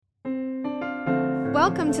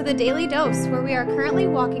Welcome to the Daily Dose, where we are currently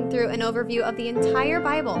walking through an overview of the entire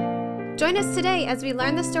Bible. Join us today as we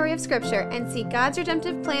learn the story of Scripture and see God's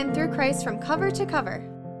redemptive plan through Christ from cover to cover.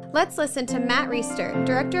 Let's listen to Matt Reisetter,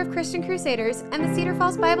 Director of Christian Crusaders and the Cedar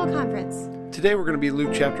Falls Bible Conference. Today we're going to be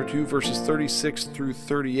Luke chapter 2, verses 36 through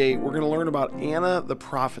 38. We're going to learn about Anna the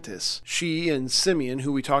prophetess. She and Simeon,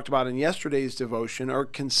 who we talked about in yesterday's devotion, are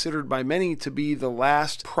considered by many to be the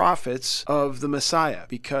last prophets of the Messiah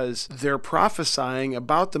because their prophesying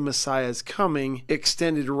about the Messiah's coming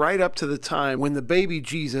extended right up to the time when the baby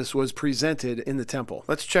Jesus was presented in the temple.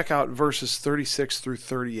 Let's check out verses 36 through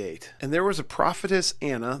 38. And there was a prophetess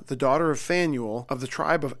Anna, the daughter of Phanuel, of the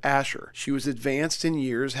tribe of Asher. She was advanced in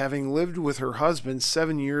years, having lived with her husband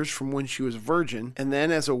 7 years from when she was virgin, and then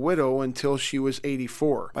as a widow until she was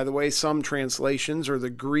 84. By the way, some translations, or the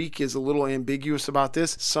Greek is a little ambiguous about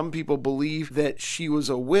this. Some people believe that she was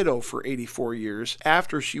a widow for 84 years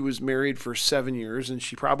after she was married for 7 years, and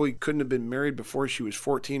she probably couldn't have been married before she was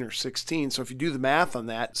 14 or 16. So if you do the math on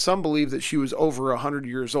that, some believe that she was over 100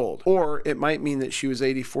 years old. Or it might mean that she was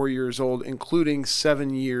 84 years old, including 7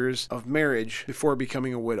 years of marriage before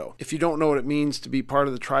becoming a widow. If you don't know what it means to be part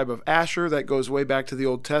of the tribe of Asher, that goes way back to the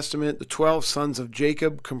Old Testament. The 12 sons of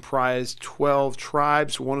Jacob comprised 12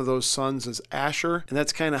 tribes. One of those sons is Asher, and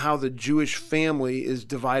that's kind of how the Jewish family is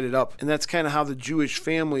divided up. And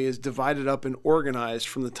organized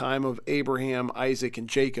from the time of Abraham, Isaac, and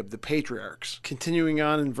Jacob, the patriarchs. Continuing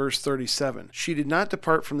on in verse 37. She did not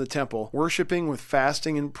depart from the temple, worshiping with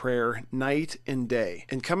fasting and prayer night and day.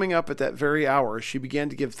 And coming up at that very hour, she began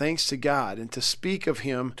to give thanks to God and to speak of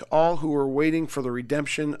him to all who were waiting for the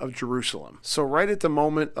redemption of Jerusalem. So right at the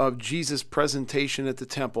moment of Jesus' presentation at the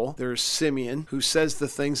temple, there's Simeon, who says the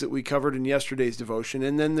things that we covered in yesterday's devotion,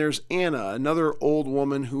 and then there's Anna, another old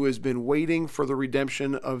woman who has been waiting for the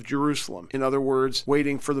redemption of Jerusalem. In other words,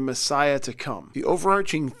 waiting for the Messiah to come. The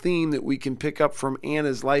overarching theme that we can pick up from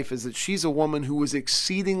Anna's life is that she's a woman who was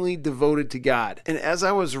exceedingly devoted to God. And as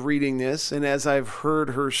I was reading this, and as I've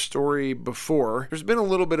heard her story before, there's been a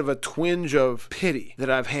little bit of a twinge of pity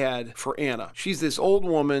that I've had for Anna. She's this old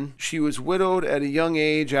woman. She was widowed at a young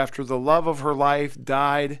age after the love of her life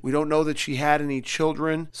died. We don't know that she had any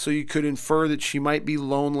children, so you could infer that she might be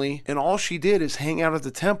lonely. And all she did is hang out at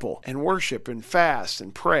the temple and worship and fast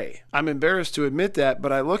and pray. I'm embarrassed to admit that,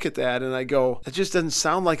 but I look at that and I go, that just doesn't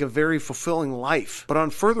sound like a very fulfilling life. But on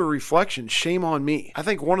further reflection, shame on me. I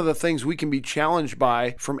think one of the things we can be challenged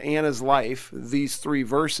by from Anna's life, these 3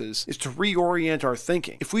 verses, is to reorient our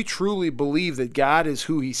thinking. If we truly believe that God is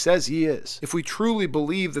who he says he is, if we truly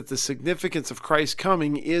believe that the significance of Christ's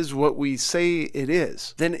coming is what we say it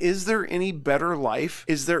is, then is there any better life?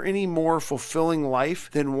 Is there any more fulfilling life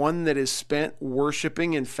than one that is spent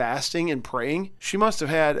worshiping and fasting and praying? She must have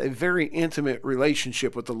had a very intimate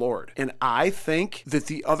relationship with the Lord. And I think that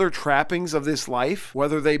the other trappings of this life,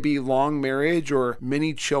 whether they be long marriage or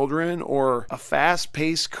many children or a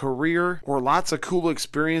fast-paced career or lots of cool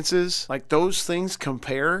experiences, like those things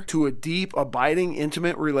compare to a deep, abiding,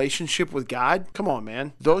 intimate relationship with God? Come on,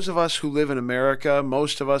 man. Those of us who live in America,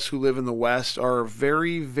 most of us who live in the West, are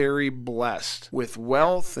very, very blessed with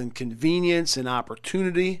wealth and convenience and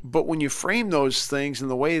opportunity. But when you frame those things in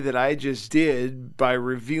the way that I just did by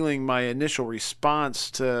revealing my initial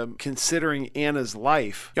response to considering Anna's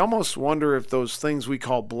life, you almost wonder if those things we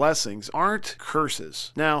call blessings aren't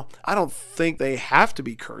curses. Now, I don't think they have to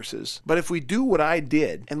be curses, but if we do what I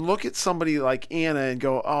did and look at somebody like Anna and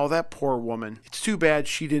go, oh, that poor woman, it's too bad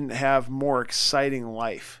she didn't have more exciting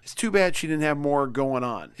life. It's too bad she didn't have more going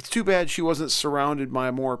on. It's too bad she wasn't surrounded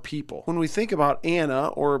by more people. When we think about Anna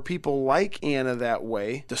or people like Anna that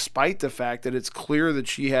way, despite the fact that it's clear that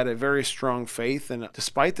she had a very strong faith, and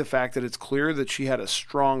despite the fact that it's clear that she had a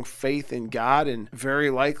strong faith in God and very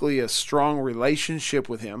likely a strong relationship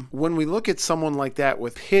with him, when we look at someone like that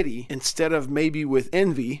with pity instead of maybe with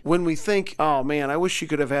envy, when we think, oh man, I wish she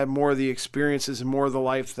could have had more of the experiences and more of the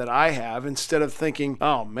life that I have, instead of thinking,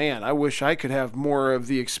 oh man, I wish I could have more of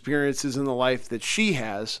the experiences in the life that she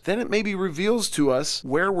has, then it maybe reveals to us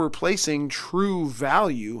where we're placing true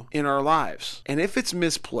value in our lives. And if it's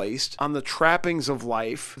misplaced on the trappings of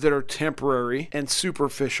life that are temporary and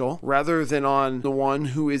superficial, rather than on the one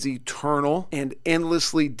who is eternal and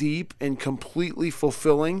endlessly deep and completely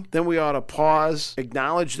fulfilling, then we ought to pause,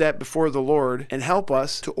 acknowledge that before the Lord, and help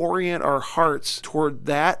us to orient our hearts toward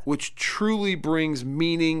that which truly brings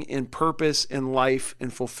meaning and purpose in life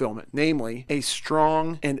and fulfillment, namely a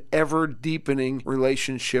strong and and ever-deepening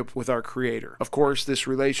relationship with our Creator. Of course, this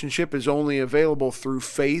relationship is only available through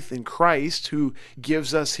faith in Christ, who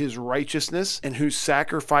gives us His righteousness and whose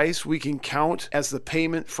sacrifice we can count as the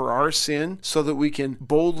payment for our sin so that we can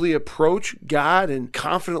boldly approach God and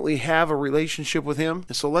confidently have a relationship with Him.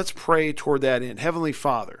 And so let's pray toward that end. Heavenly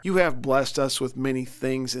Father, you have blessed us with many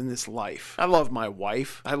things in this life. I love my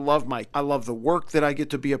wife. I love the work that I get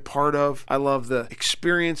to be a part of. I love the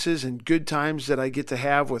experiences and good times that I get to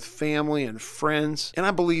have with family and friends. And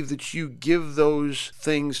I believe that you give those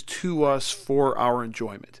things to us for our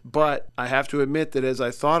enjoyment. But I have to admit that as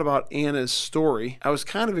I thought about Anna's story, I was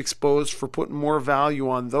kind of exposed for putting more value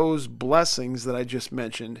on those blessings that I just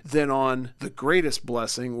mentioned than on the greatest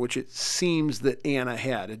blessing, which it seems that Anna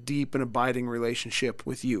had, a deep and abiding relationship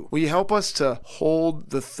with you. Will you help us to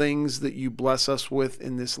hold the things that you bless us with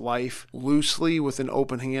in this life loosely with an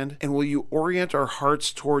open hand? And will you orient our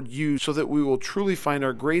hearts toward you so that we will truly find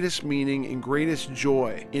our greatest meaning and greatest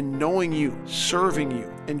joy in knowing you, serving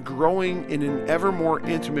you, and growing in an ever more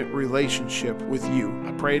intimate relationship with you?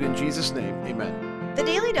 I pray it in Jesus' name. Amen. The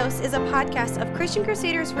Daily Dose is a podcast of Christian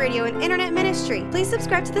Crusaders Radio and Internet Ministry. Please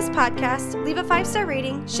subscribe to this podcast, leave a 5-star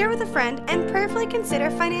rating, share with a friend, and prayerfully consider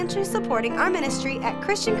financially supporting our ministry at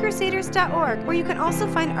ChristianCrusaders.org, where you can also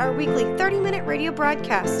find our weekly 30-minute radio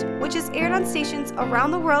broadcast, which is aired on stations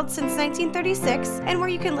around the world since 1936, and where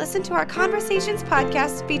you can listen to our Conversations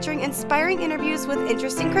podcast featuring inspiring interviews with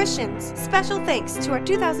interesting Christians. Special thanks to our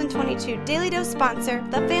 2022 Daily Dose sponsor,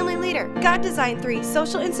 The Family Leader. God designed 3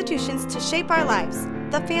 social institutions to shape our lives: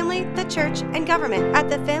 the family, the church, and government. At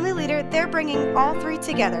The Family Leader, they're bringing all 3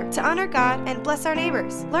 together to honor God and bless our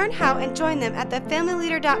neighbors. Learn how and join them at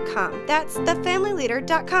thefamilyleader.com. That's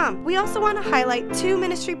thefamilyleader.com. We also want to highlight 2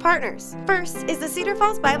 ministry partners. First is the Cedar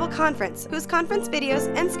Falls Bible Conference, whose conference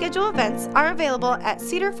videos and schedule events are available at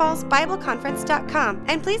cedarfallsbibleconference.com.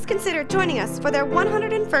 And please consider joining us for their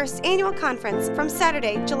 101st annual conference from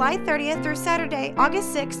Saturday, July 30th through Saturday,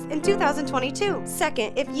 August 6th in 2022.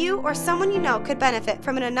 Second, if you or someone you know could benefit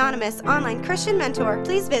from an anonymous online Christian mentor,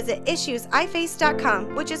 please visit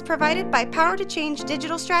issuesiface.com, which is provided by Power to Change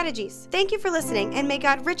Digital Strategies. Thank you for listening, and may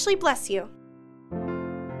God richly bless you.